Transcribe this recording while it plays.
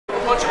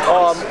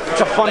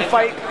It's a fun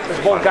fight because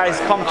both guys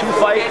come to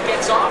fight,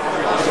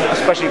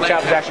 especially if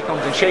Chavez actually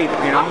comes in shape,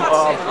 you know.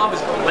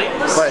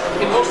 But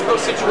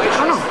I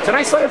don't know. It's a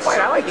nice slate fight.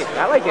 I like it.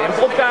 And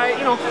both guys,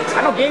 you know,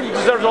 I know Gabe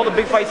deserves all the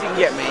big fights he can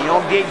get, man. You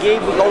know,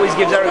 Gabe always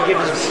gives his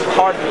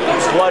heart,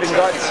 blood, and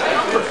guts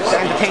to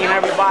entertain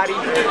everybody.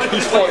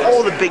 He's fought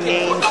all the big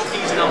names.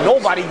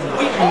 Nobody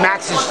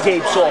maxes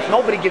Gabe soft.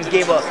 Nobody gives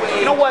Gabe a,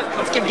 you know what?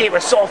 Let's give Gabe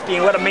a softie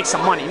and let him make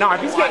some money. No,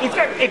 if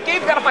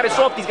Gabe's got to fight a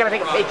soft, he's got to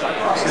take a pay cut.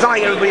 It's not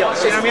like everybody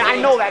else. You know what I mean?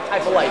 I know that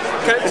type of life.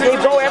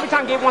 Every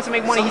time Gabe wants to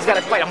make money, he's got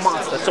to fight a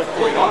monster. So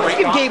let's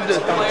give Gabe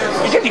the.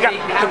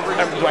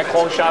 Do I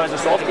call Chavez a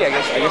softie? I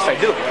guess I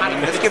do. I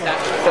mean, let's give him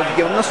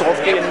the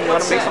softie and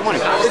let him make some money.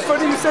 It's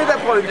funny you say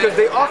that, Paulie, because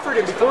they offered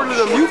him before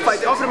the new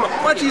fight. They offered him a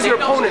much easier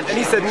opponent, and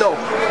he said no.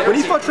 When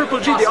he fought Triple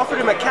G, they offered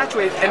him at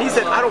catchweight, and he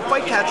said, "I don't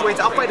fight catchweights.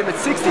 I'll fight him at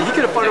 60." He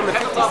could have fought him at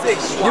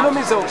 56. You know what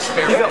I mean? So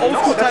he's an old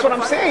school. That's what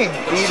I'm saying.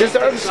 He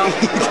deserves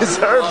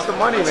the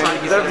money, man.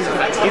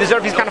 He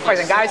deserves these kind of fights.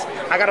 And guys,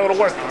 I gotta go to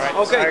work. All right.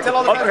 Okay. Tell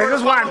all the guys. This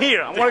is why I'm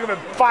here. I'm working at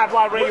 5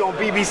 Live Radio on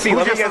BBC.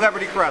 Who's your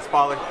celebrity crush,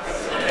 Paulie?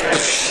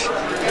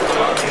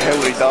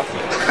 Hillary Duff.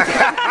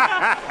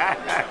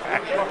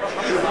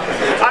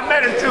 I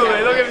met her too,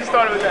 man. Don't get me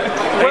started with that.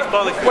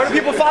 Where do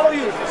people follow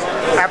you?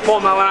 At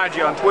Paul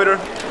Malignaggi on Twitter,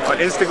 on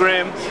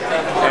Instagram,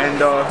 and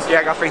yeah,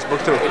 I got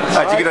Facebook too.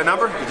 Did you get a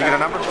number?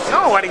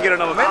 No, I didn't get a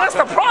number, man. That's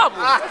the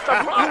problem.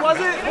 Who was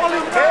it?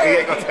 He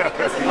ain't gonna tell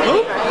us.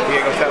 Who? He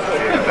ain't gonna tell us.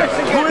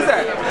 Who is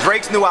that?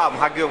 Drake's new album.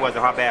 How good was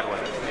it? How bad was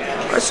it?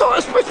 So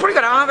it's pretty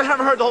good. I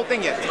haven't heard the whole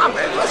thing yet.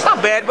 It's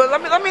not bad, but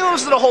let me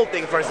listen to the whole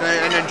thing first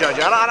and then judge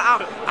it.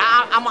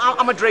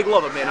 I'm a Drake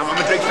lover, man. I'm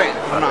a Drake fan.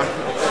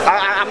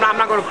 I'm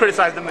not going to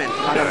criticize the man.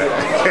 All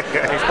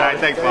right,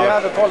 thanks, Paulie.